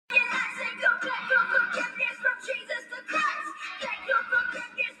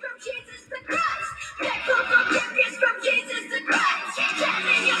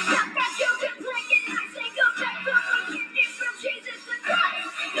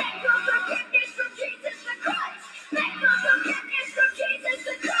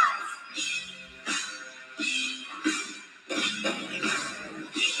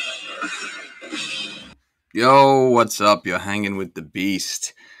Yo, what's up? You're hanging with the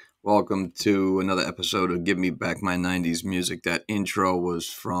beast. Welcome to another episode of Give Me Back My 90s Music. That intro was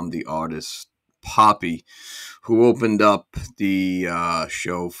from the artist Poppy, who opened up the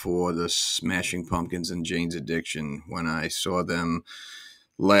show for the Smashing Pumpkins and Jane's Addiction when I saw them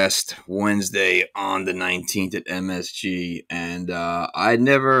last Wednesday on the 19th at MSG. And I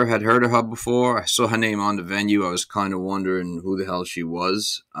never had heard of her before. I saw her name on the venue. I was kind of wondering who the hell she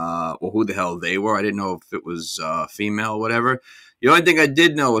was, or who the hell they were. I didn't know if it was female or whatever. The only thing I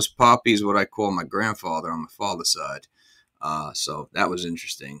did know was Poppy's what I call my grandfather on my father's side. So that was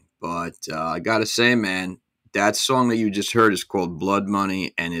interesting. But I got to say, man, that song that you just heard is called Blood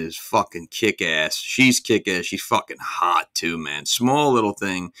Money, and it is fucking kick-ass. She's kick-ass. She's fucking hot, too, man. Small little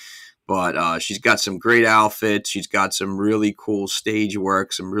thing, but she's got some great outfits. She's got some really cool stage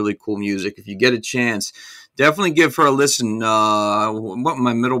work, some really cool music. If you get a chance, definitely give her a listen.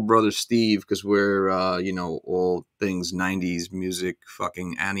 My middle brother, Steve, because we're, all things 90s music,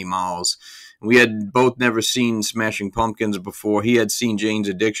 fucking animals. We had both never seen Smashing Pumpkins before. He had seen Jane's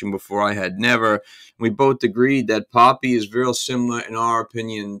Addiction before. I had never. We both agreed that Poppy is real similar, in our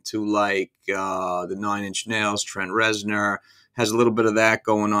opinion, to like the Nine Inch Nails, Trent Reznor. Has a little bit of that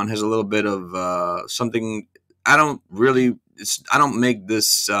going on. Has a little bit of something. I don't make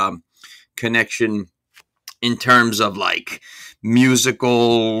this connection in terms of like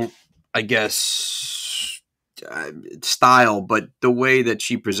musical, I guess, style, but the way that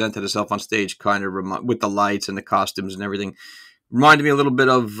she presented herself on stage kind of with the lights and the costumes and everything reminded me a little bit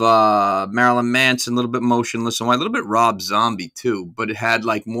of Marilyn Manson, a little bit Motionless and White, a little bit Rob Zombie too, but it had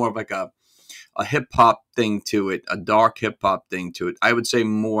like more of like a hip-hop thing to it, a dark hip-hop thing to it. I would say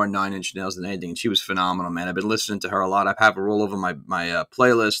more Nine Inch Nails than anything. She was phenomenal, man. I've been listening to her a lot. I have her all over my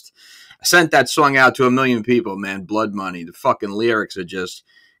playlist. I sent that song out to 1 million people, man. Blood Money. The fucking lyrics are just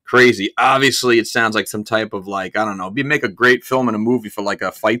crazy. Obviously, it sounds like some type of like, I don't know, you make a great film and a movie for like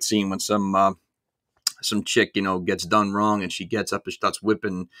a fight scene when some chick, gets done wrong and she gets up and starts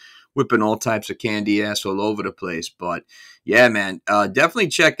whipping all types of candy ass all over the place. But yeah, man, definitely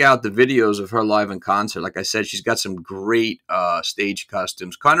check out the videos of her live in concert. Like I said, she's got some great stage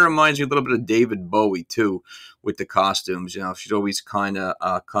costumes. Kind of reminds me a little bit of David Bowie too with the costumes. She's always kind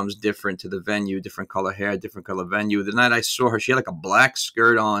of comes different to the venue, different color hair, different color venue. The night I saw her, she had like a black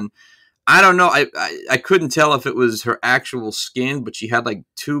skirt on. I don't know. I couldn't tell if it was her actual skin, but she had like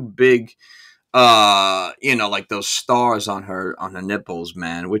two big like those stars on her nipples,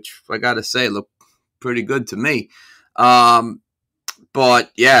 man, which I gotta say look pretty good to me.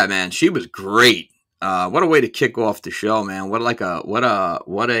 But yeah, man, she was great. What a way to kick off the show, man. What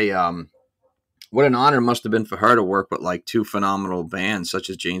an honor it must have been for her to work with like two phenomenal bands such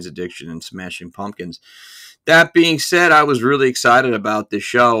as Jane's Addiction and Smashing Pumpkins. That being said, I was really excited about this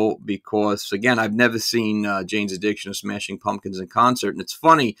show because, again, I've never seen Jane's Addiction or Smashing Pumpkins in concert. And it's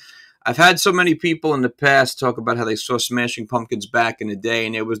funny, I've had so many people in the past talk about how they saw Smashing Pumpkins back in the day,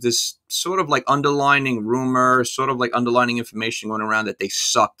 and there was this sort of like underlining rumor, sort of like underlining information going around that they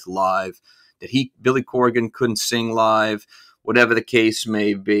sucked live, that Billy Corgan couldn't sing live, whatever the case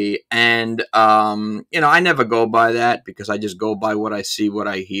may be. And, I never go by that because I just go by what I see, what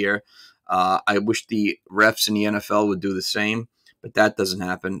I hear. I wish the refs in the NFL would do the same, but that doesn't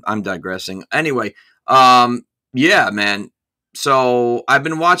happen. I'm digressing. Anyway, yeah, man. So I've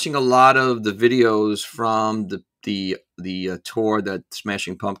been watching a lot of the videos from the tour that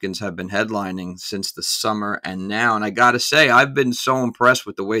Smashing Pumpkins have been headlining since the summer and now. And I got to say, I've been so impressed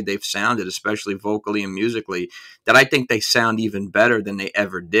with the way they've sounded, especially vocally and musically, that I think they sound even better than they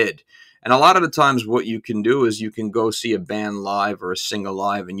ever did. And a lot of the times what you can do is you can go see a band live or a singer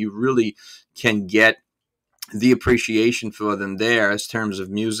live, and you really can get the appreciation for them there as terms of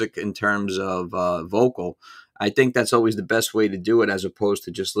music, in terms of vocal. I think that's always the best way to do it, as opposed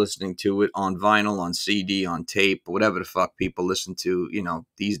to just listening to it on vinyl, on CD, on tape, whatever the fuck people listen to,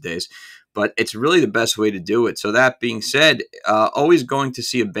 these days. But it's really the best way to do it. So that being said, always going to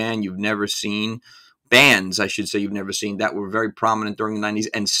see a band you've never seen, bands, I should say, you've never seen that were very prominent during the 90s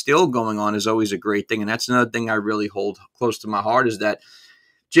and still going on is always a great thing. And that's another thing I really hold close to my heart, is that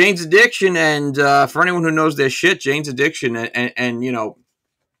Jane's Addiction, and for anyone who knows their shit, Jane's Addiction and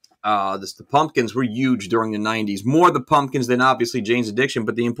the Pumpkins were huge during the 90s. More the Pumpkins than obviously Jane's Addiction.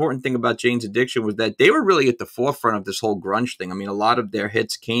 But the important thing about Jane's Addiction was that they were really at the forefront of this whole grunge thing. I mean, a lot of their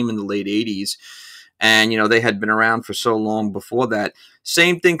hits came in the late 80s. And, they had been around for so long before that.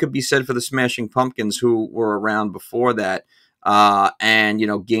 Same thing could be said for the Smashing Pumpkins, who were around before that.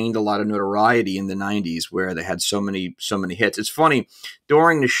 and gained a lot of notoriety in the 90s where they had so many hits. It's funny,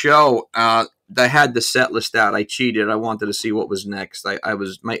 during the show, I had the set list out. I cheated. I wanted to see what was next.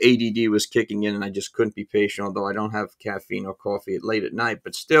 My ADD was kicking in, and I just couldn't be patient. Although I don't have caffeine or coffee late at night,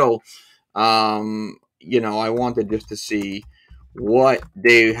 but still, I wanted just to see what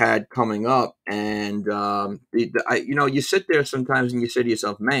they had coming up. And you sit there sometimes and you say to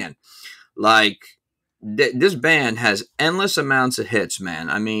yourself, man, like this band has endless amounts of hits, man.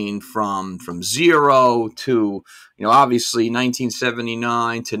 I mean, from zero to obviously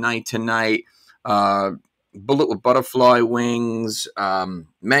 1979 to Night to Night, uh, Bullet with Butterfly Wings,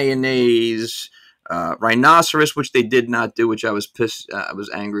 Mayonnaise, Rhinoceros, which they did not do, which I was pissed, I was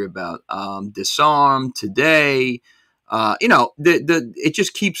angry about. Disarm, Today, it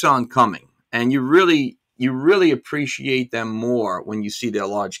just keeps on coming, and you really appreciate them more when you see their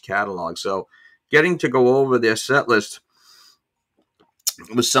large catalog. So getting to go over their set list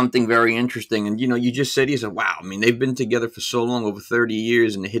was something very interesting. And, you just said to yourself, wow, I mean, they've been together for so long, over 30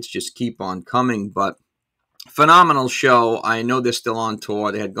 years, and the hits just keep on coming. But phenomenal show. I know they're still on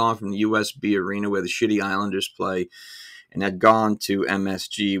tour. They had gone from the USB Arena where the shitty Islanders play and had gone to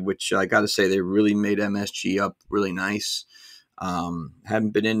MSG, which I got to say, they really made MSG up really nice.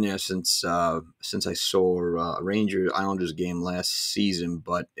 Haven't been in there since I saw a Ranger Islanders game last season,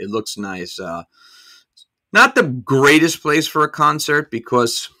 but it looks nice. Not the greatest place for a concert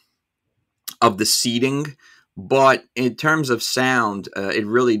because of the seating, but in terms of sound, it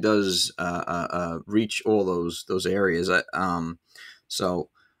really does reach all those areas. So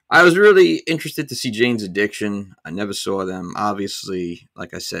I was really interested to see Jane's Addiction. I never saw them. Obviously,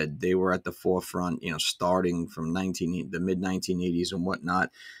 like I said, they were at the forefront, starting from the mid-1980s and whatnot.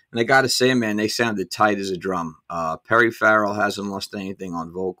 And I got to say, man, they sounded tight as a drum. Perry Farrell hasn't lost anything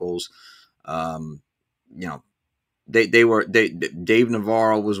on vocals. Dave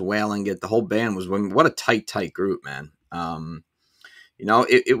Navarro was wailing it. The whole band was wailing. What a tight group, man.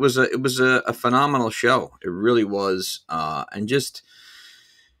 It was a phenomenal show. It really was. And just,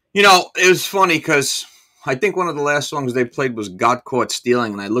 it was funny because I think one of the last songs they played was Got Caught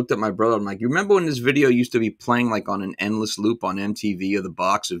Stealing. And I looked at my brother. I'm like, you remember when this video used to be playing like on an endless loop on MTV or the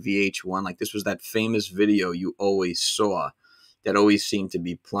box of VH1? Like this was that famous video you always saw that always seemed to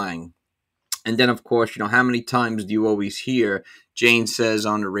be playing. And then, of course, how many times do you always hear Jane says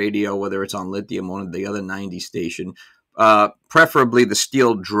on the radio, whether it's on Lithium or one of the other 90s station, preferably the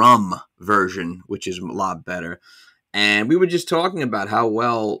steel drum version, which is a lot better. And we were just talking about how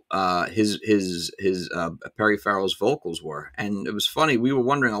well his Perry Farrell's vocals were, and it was funny. We were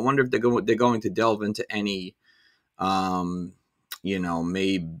wondering, I wonder if they're going to delve into any,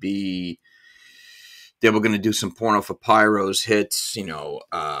 maybe they were going to do some Porno for Pyro's hits,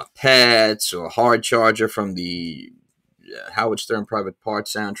 Pets or Hard Charger from the Howard Stern Private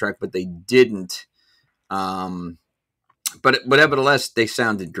Parts soundtrack, but they didn't. But nevertheless, they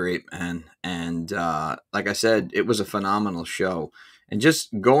sounded great, man. And like I said, it was a phenomenal show. And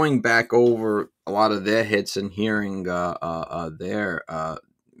just going back over a lot of their hits and hearing their, the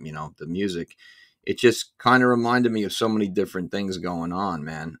music, it just kind of reminded me of so many different things going on,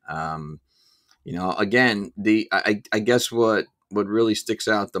 man. Again, I guess what really sticks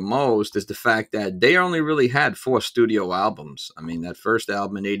out the most is the fact that they only really had 4 studio albums. I mean, that first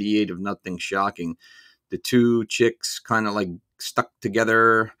album in '88 of Nothing Shocking, the 2 chicks kind of like stuck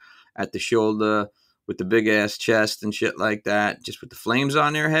together at the shoulder with the big ass chest and shit like that, just with the flames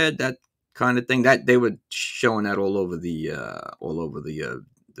on their head, that kind of thing. That they were showing that all over the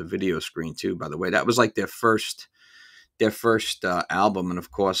video screen too. By the way, that was like their first album, and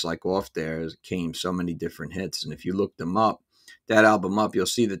of course, like off there came so many different hits. And if you look that album up, you'll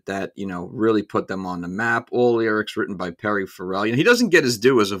see that really put them on the map. All lyrics written by Perry Farrell. He doesn't get his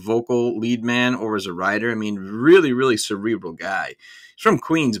due as a vocal lead man or as a writer. I mean, really, really cerebral guy. He's from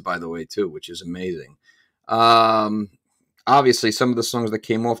Queens, by the way, too, which is amazing. Obviously, some of the songs that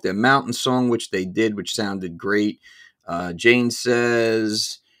came off their Mountain Song, which they did, which sounded great. Jane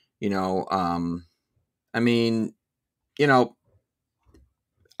Says,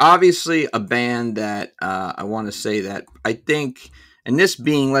 obviously a band that I want to say that I think, and this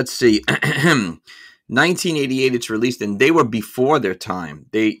being, let's see, 1988 it's released, and they were before their time.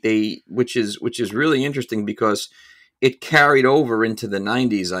 Which is really interesting because it carried over into the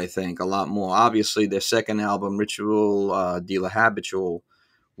 90s, I think, a lot more. Obviously, their second album, Ritual de la Habitual,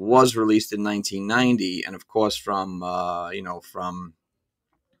 was released in 1990, and of course from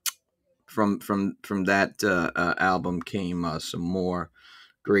that album came some more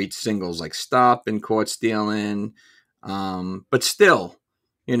great singles like Stop and Caught Stealing. But still,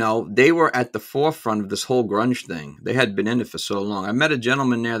 they were at the forefront of this whole grunge thing. They had been in it for so long. I met a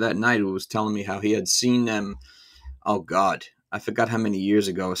gentleman there that night who was telling me how he had seen them. Oh God, I forgot how many years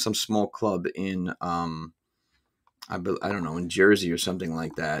ago. Some small club in I don't know, in Jersey or something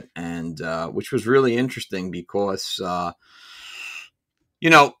like that, and which was really interesting because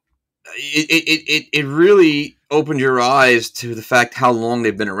it really opened your eyes to the fact how long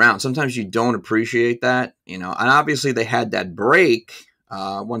they've been around. Sometimes you don't appreciate that, and obviously they had that break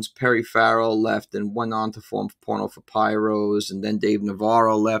once Perry Farrell left and went on to form Porno for Pyros, and then Dave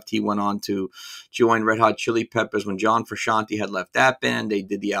Navarro left. He went on to join Red Hot Chili Peppers. When John Frusciante had left that band, they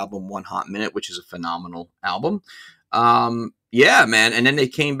did the album One Hot Minute, which is a phenomenal album. Yeah, man. And then they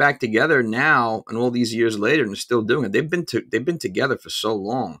came back together now, and all these years later, and they're still doing it. They've been together for so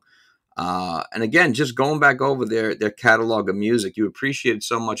long. And again, just going back over their catalog of music, you appreciate it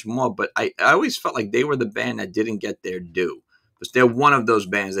so much more. But I always felt like they were the band that didn't get their due. Because they're one of those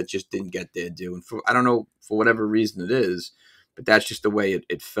bands that just didn't get their due. And I don't know, for whatever reason it is, but that's just the way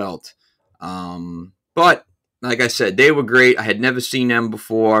it felt. But like I said, they were great. I had never seen them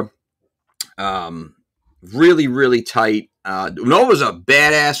before. Really, really tight. It was a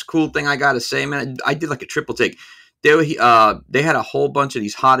badass, cool thing I got to say, man. I did like a triple take. They had a whole bunch of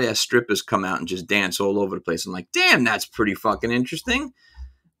these hot ass strippers come out and just dance all over the place. I'm like, damn, that's pretty fucking interesting.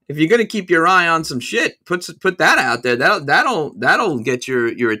 If you're gonna keep your eye on some shit, put that out there. That'll get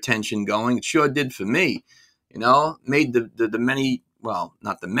your attention going. It sure did for me. Made the many, well,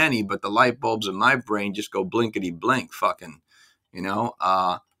 not the many, but the light bulbs in my brain just go blinkety blink. Fucking,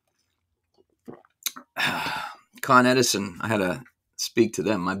 Con Edison. I had to speak to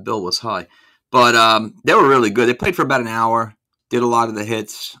them. My bill was high. But they were really good. They played for about an hour, did a lot of the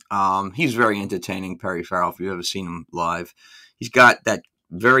hits. He's very entertaining, Perry Farrell, if you've ever seen him live. He's got that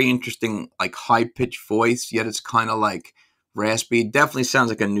very interesting, like, high-pitched voice, yet it's kind of like raspy. It definitely sounds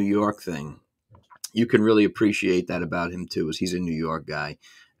like a New York thing. You can really appreciate that about him, too, as he's a New York guy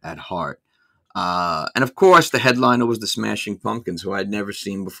at heart. And, of course, the headliner was the Smashing Pumpkins, who I'd never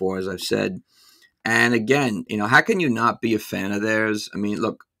seen before, as I've said. And, again, how can you not be a fan of theirs? I mean,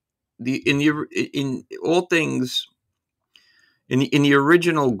 look, in all things, in the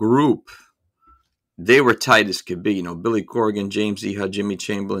original group, they were tight as could be. Billy Corgan, jamesiha, Jimmy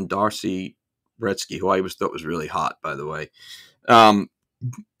Chamberlain, Darcy Bretsky, who I always thought was really hot, by the way. In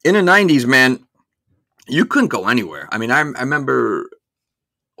the 90s, man, you couldn't go anywhere. I mean, I remember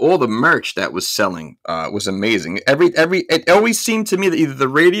all the merch that was selling was amazing. It always seemed to me that either the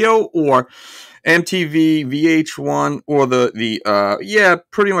radio or MTV, VH1, or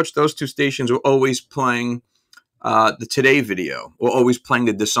pretty much those two stations were always playing the Today video, or always playing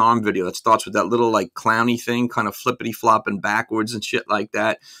the Disarm video that starts with that little, like, clowny thing, kind of flippity flopping backwards and shit like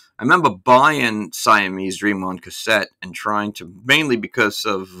that. I remember buying Siamese Dream on cassette and trying to, mainly because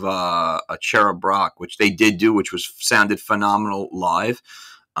of a cherubrock, which they did do, which sounded phenomenal live.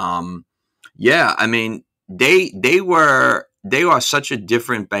 I mean, they are such a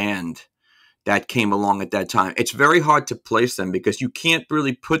different band that came along at that time. It's very hard to place them because you can't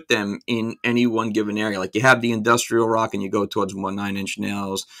really put them in any one given area. Like, you have the industrial rock and you go towards more Nine Inch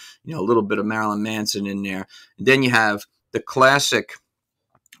Nails, a little bit of Marilyn Manson in there. And then you have the classic,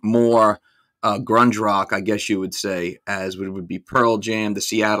 more grunge rock, I guess you would say, as would be Pearl Jam, the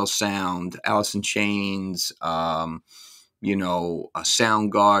Seattle Sound, Alice in Chains, Soundgarden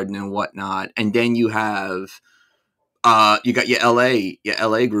and whatnot. And then you have you got your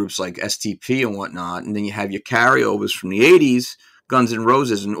LA groups like STP and whatnot, and then you have your carryovers from the 80s, Guns N'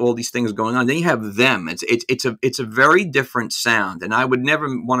 Roses, and all these things going on. Then you have them. It's a very different sound, and I would never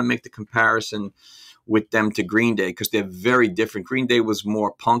want to make the comparison with them to Green Day because they're very different. Green Day was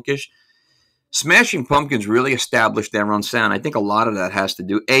more punkish. Smashing Pumpkins really established their own sound. I think a lot of that has to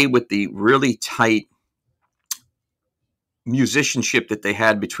do, A, with the really tight musicianship that they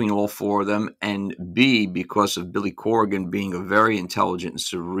had between all four of them, and B, because of Billy Corgan being a very intelligent and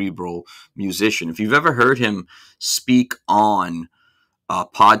cerebral musician. If you've ever heard him speak on a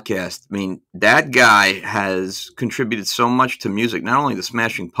podcast, I mean, that guy has contributed so much to music, not only the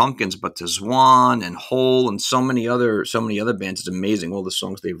Smashing Pumpkins, but to Zwan and Hole and so many other bands. It's amazing, all the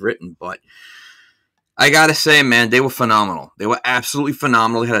songs they've written. But I gotta say, man, they were phenomenal. They were absolutely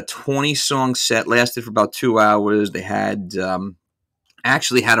phenomenal. They had a 20-song set, lasted for about 2 hours. They had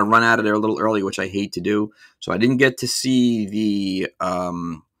actually had to run out of there a little early, which I hate to do. So I didn't get to see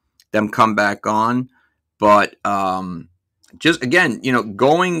them come back on. But just again,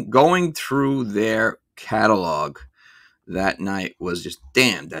 going through their catalog that night was just,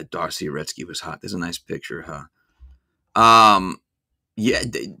 damn, that Darcy Retsky was hot. There's a nice picture of her. Yeah,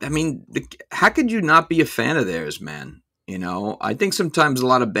 I mean, how could you not be a fan of theirs, man? You know, I think sometimes a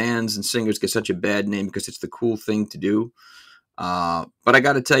lot of bands and singers get such a bad name because it's the cool thing to do. But I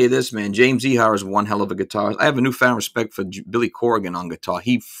got to tell you this, man. Jamesiha is one hell of a guitarist. I have a newfound respect for Billy Corgan on guitar.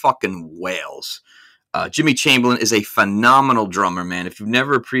 He fucking wails. Jimmy Chamberlain is a phenomenal drummer, man. If you've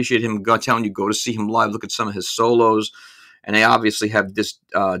never appreciated him, I'm telling you, go to see him live. Look at some of his solos. And they obviously have this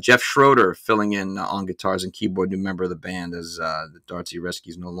Jeff Schroeder filling in on guitars and keyboard, new member of the band, as the Darcy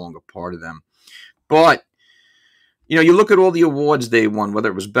Rescue is no longer part of them. But you know, you look at all the awards they won, whether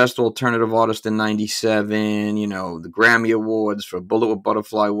it was Best Alternative Artist in '97, you know, the Grammy Awards for Bullet with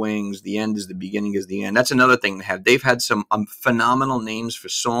Butterfly Wings, The End is the Beginning is the End. That's another thing they have. They've had some phenomenal names for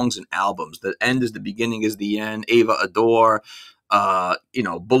songs and albums. The End is the Beginning is the End, Avaadore, you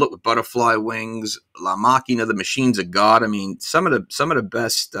know, Bullet with Butterfly Wings, La Machina, The Machines of God. I mean, some of the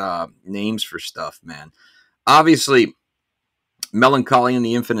best names for stuff, man. Obviously, Melancholy and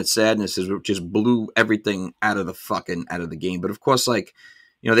the Infinite Sadness is just blew everything out of the game. But of course, like,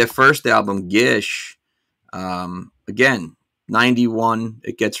 you know, their first album, Gish, again, 91,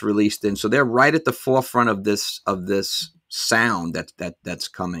 it gets released in. So they're right at the forefront of this sound that's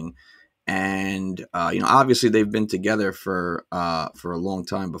coming. And you know, obviously they've been together for a long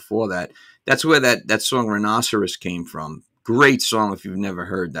time before that. That's where that song Rhinoceros came from. Great song if you've never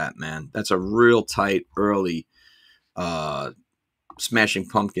heard that, man. That's a real tight early Smashing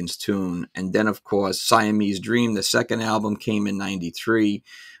Pumpkins tune. And then of course Siamese Dream, the second album, came in 93,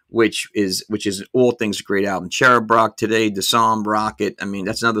 which is all things great album. Cherubrock, Today, Disarm, Rocket. I mean,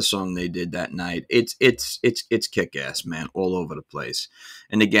 that's another song they did that night. It's kick-ass, man, all over the place.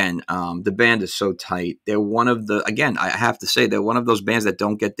 And again, the band is so tight. They're one of the, again, I have to say, they're one of those bands that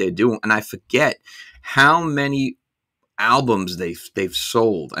don't get their due. And I forget how many albums they've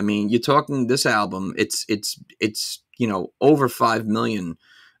sold. I mean, you're talking this album, it's you know, over 5 million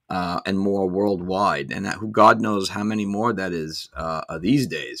and more worldwide, and who God knows how many more that is these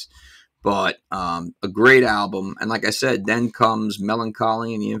days. But a great album, and like I said, then comes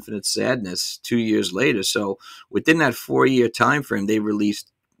Melancholy and the Infinite Sadness 2 years later. So within that 4-year time frame, they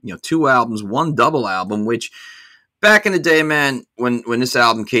released, you know, 2 albums, 1 double album, which back in the day, man, when this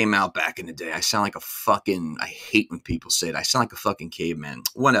album came out back in the day, I sound like a fucking, I hate when people say it, I sound like a fucking caveman.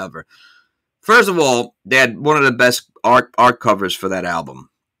 Whatever. First of all, they had one of the best art covers for that album.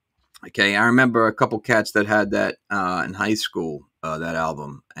 Okay, I remember a couple cats that had that in high school, that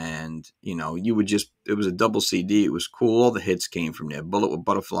album. And, you know, you would just, it was a double CD. It was cool. All the hits came from there. Bullet with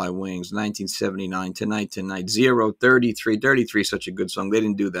Butterfly Wings, 1979, Tonight, Tonight, 0, 33, 33, such a good song. They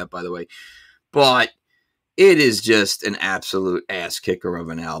didn't do that, by the way. But it is just an absolute ass kicker of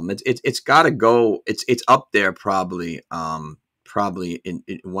an album. It's got to go. It's up there probably in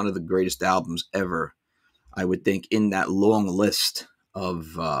one of the greatest albums ever, I would think, in that long list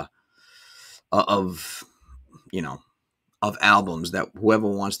of you know, of albums that whoever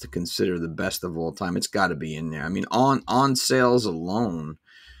wants to consider the best of all time, it's got to be in there. I mean, on sales alone,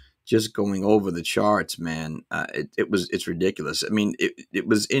 just going over the charts, man, it's ridiculous. I mean, it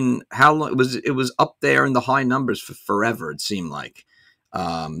was in how long it was up there in the high numbers for forever. It seemed like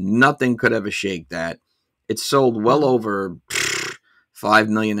nothing could ever shake that. It sold well over 5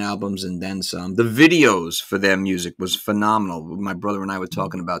 million albums and then some. The videos for their music was phenomenal. My brother and I were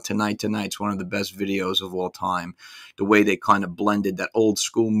talking about Tonight's one of the best videos of all time. The way they kind of blended that old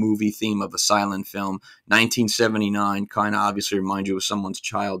school movie theme of a silent film. 1979 kind of obviously reminds you of someone's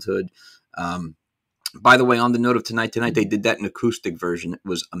childhood. By the way, on the note of Tonight, they did that in acoustic version. It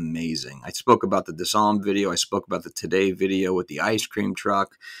was amazing. I spoke about the Disarm video. I spoke about the Today video with the ice cream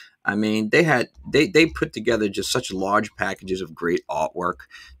truck. I mean, they put together just such large packages of great artwork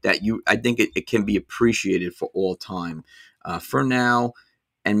that I think it can be appreciated for all time, for now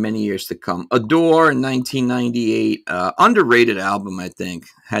and many years to come. Adore in 1998, underrated album, I think.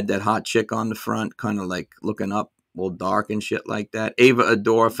 Had that hot chick on the front, kind of like looking up, all dark and shit like that.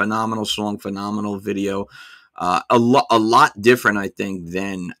 Avaadore, phenomenal song, phenomenal video. A lot different, I think,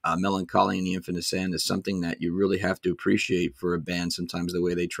 than Melancholy and the Infinite Sadness. Something that you really have to appreciate for a band. Sometimes the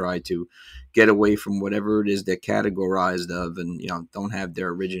way they try to get away from whatever it is they're categorized of, and you know, don't have their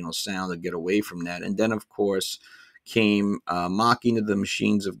original sound, to get away from that. And then, of course, came Machina, the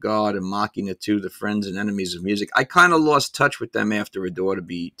Machines of God, and Machina 2, the Friends and Enemies of Music. I kind of lost touch with them after Adore, to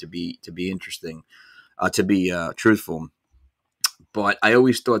be interesting, to be truthful. But I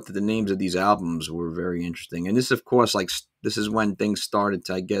always thought that the names of these albums were very interesting. And this, of course, like, this is when things started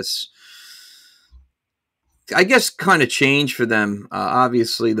to, I guess kind of change for them.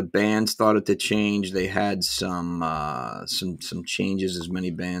 Obviously, the band started to change. They had some changes, as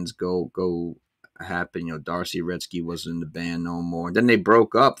many bands go happened. Darcy Redsky wasn't in the band no more. Then they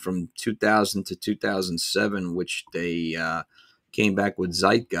broke up from 2000 to 2007, which they came back with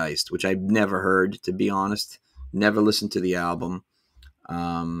Zeitgeist, which I've never heard, to be honest. Never listened to the album.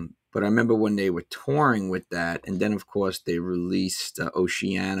 But I remember when they were touring with that, and then, of course, they released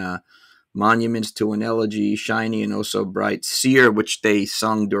Oceana, Monuments to an Elegy, Shiny and Oh So Bright, Seer, which they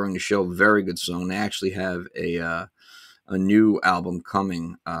sung during the show. Very good song. They actually have a new album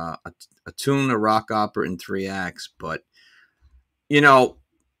coming, a tune, a rock opera in 3 acts. But,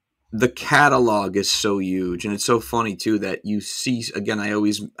 the catalog is so huge, and it's so funny too that you see, again, I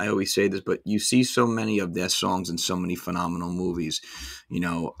always say this, but you see so many of their songs in so many phenomenal movies,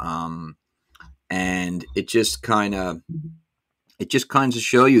 and it just kind of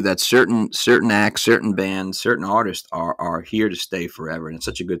show you that certain acts, certain bands, certain artists are here to stay forever, and it's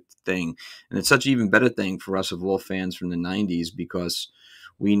such a good thing, and it's such an even better thing for us of all fans from the 90s, because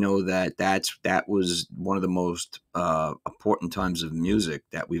we know that that was one of the most important times of music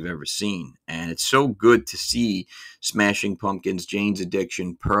that we've ever seen. And it's so good to see Smashing Pumpkins, Jane's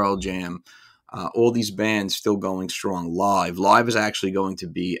Addiction, Pearl Jam, all these bands still going strong live. Live is actually going to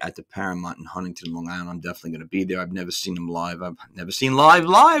be at the Paramount in Huntington, Long Island. I'm definitely going to be there. I've never seen them live. I've never seen live.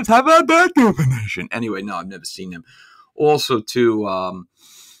 How about that combination? Anyway, no, I've never seen them. Also, too,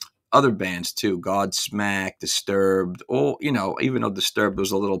 other bands too, Godsmack, Disturbed, even though Disturbed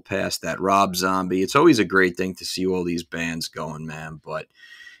was a little past that, Rob Zombie. It's always a great thing to see all these bands going, man. But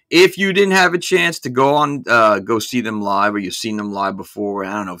if you didn't have a chance to go see them live, or you've seen them live before,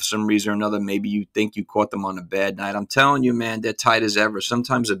 I don't know, for some reason or another, maybe you think you caught them on a bad night, I'm telling you, man, they're tight as ever.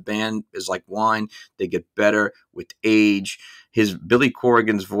 Sometimes a band is like wine. They get better with age. Billy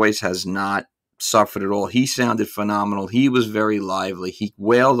Corgan's voice has not suffered at all. He sounded phenomenal. He was very lively. He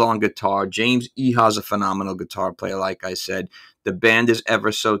wailed on guitar. Jamesiha's a phenomenal guitar player, like I said. The band is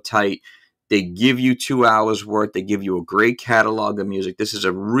ever so tight. They give you 2 hours worth. They give you a great catalog of music. This is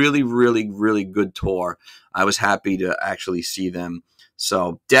a really, really, really good tour. I was happy to actually see them.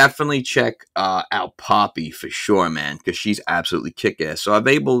 So definitely check out Poppy for sure, man, because she's absolutely kick-ass. So I've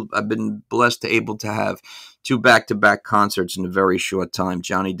been blessed to have 2 back-to-back concerts in a very short time,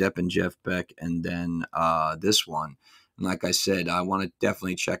 Johnny Depp and Jeff Beck, and then this one. And like I said, I want to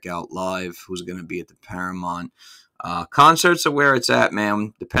definitely check out live who's going to be at the Paramount. Concerts are where it's at,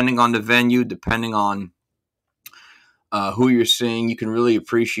 man. Depending on the venue, depending on who you're seeing, you can really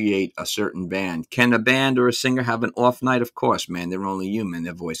appreciate a certain band. Can a band or a singer have an off night? Of course, man. They're only human.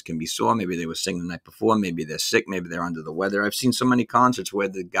 Their voice can be sore. Maybe they were singing the night before. Maybe they're sick. Maybe they're under the weather. I've seen so many concerts where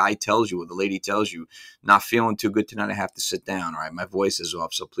the guy tells you or the lady tells you, not feeling too good tonight, I have to sit down. All right, my voice is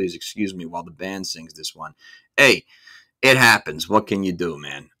off, so please excuse me while the band sings this one. Hey, it happens. What can you do,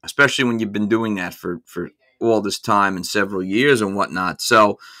 man? Especially when you've been doing that for all this time and several years and whatnot.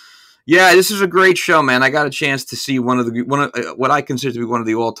 So, yeah, this is a great show, man. I got a chance to see one of what I consider to be one of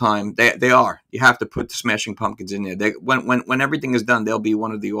the all-time. They are. You have to put the Smashing Pumpkins in there. When everything is done, they'll be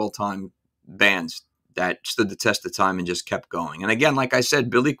one of the all-time bands that stood the test of time and just kept going. And again, like I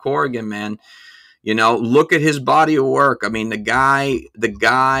said, Billy Corgan, man. Look at his body of work. I mean, the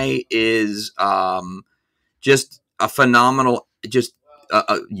guy is just a phenomenal, just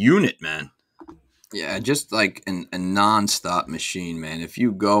a unit, man. Yeah, just like a non-stop machine, man. If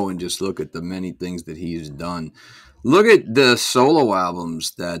you go and just look at the many things that he's done, look at the solo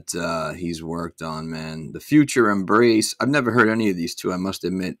albums that he's worked on, man. The Future Embrace. I've never heard any of these two, I must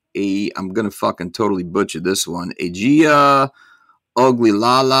admit. I'm going to fucking totally butcher this one. Aegea, Ugly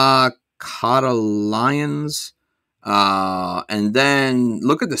Lala, Kata Lions. And then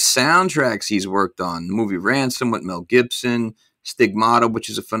look at the soundtracks he's worked on. The movie Ransom with Mel Gibson. Stigmata, which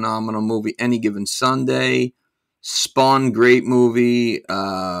is a phenomenal movie. Any Given Sunday. Spawn, great movie.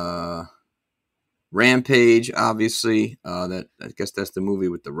 Rampage, obviously. I guess that's the movie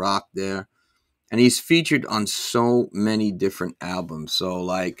with The Rock there. And he's featured on so many different albums. So,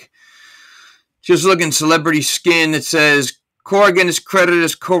 like, just looking Celebrity Skin, it says Corgan is credited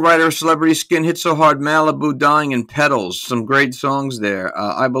as co-writer of Celebrity Skin, Hit So Hard, Malibu, Dying, and Petals. Some great songs there.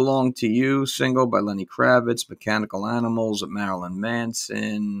 I Belong to You, single by Lenny Kravitz, Mechanical Animals, Marilyn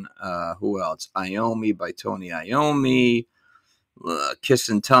Manson. Who else? Iommi by Tony Iommi.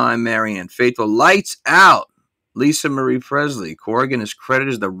 Kissin' Time, Marianne Faithfull. Lights Out, Lisa Marie Presley. Corgan is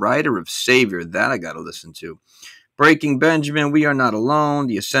credited as the writer of Savior. That I got to listen to. Breaking Benjamin, We Are Not Alone,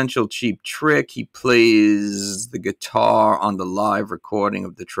 The Essential Cheap Trick. He plays the guitar on the live recording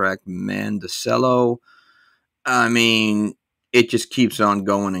of the track Mandacello. I mean, it just keeps on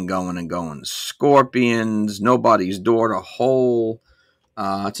going and going and going. Scorpions, Nobody's Daughter, Hole.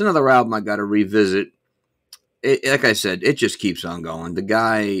 It's another album I got to revisit. like I said, it just keeps on going. The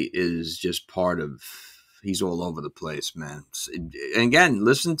guy is just part of. He's all over the place, man. And again,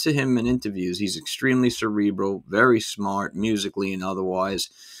 listen to him in interviews. He's extremely cerebral, very smart, musically and otherwise.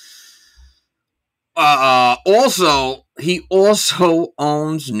 Also, he also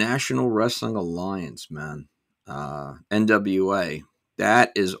owns National Wrestling Alliance, man. NWA.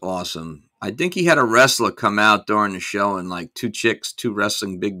 That is awesome. I think he had a wrestler come out during the show, and like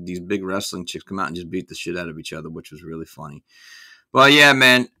these big wrestling chicks come out and just beat the shit out of each other, which was really funny. Well, yeah,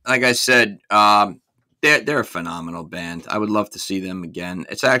 man. Like I said, they're a phenomenal band. I would love to see them again.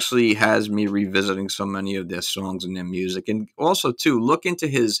 It's actually has me revisiting so many of their songs and their music, and also too look into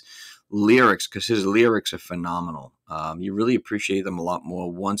his lyrics because his lyrics are phenomenal. You really appreciate them a lot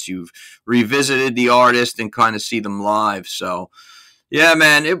more once you've revisited the artist and kind of see them live. So, yeah,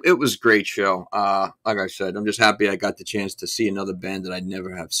 man, it was a great show. Like I said, I'm just happy I got the chance to see another band that I'd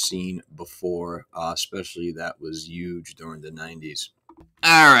never have seen before, especially that was huge during the 90s.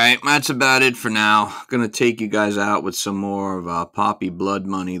 All right, that's about it for now. Gonna take you guys out with some more of Poppy Blood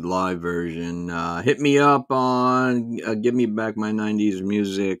Money live version. Hit me up on Give Me Back My 90s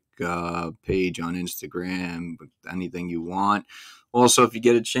Music page on Instagram with anything you want. Also, if you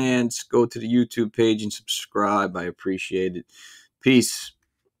get a chance, go to the YouTube page and subscribe. I appreciate it. Peace.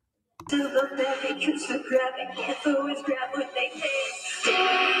 To the makers for grabbing, can't always grab what they take.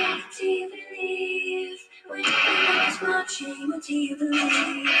 Do you believe when everyone's watching? What do you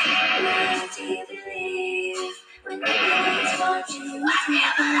believe?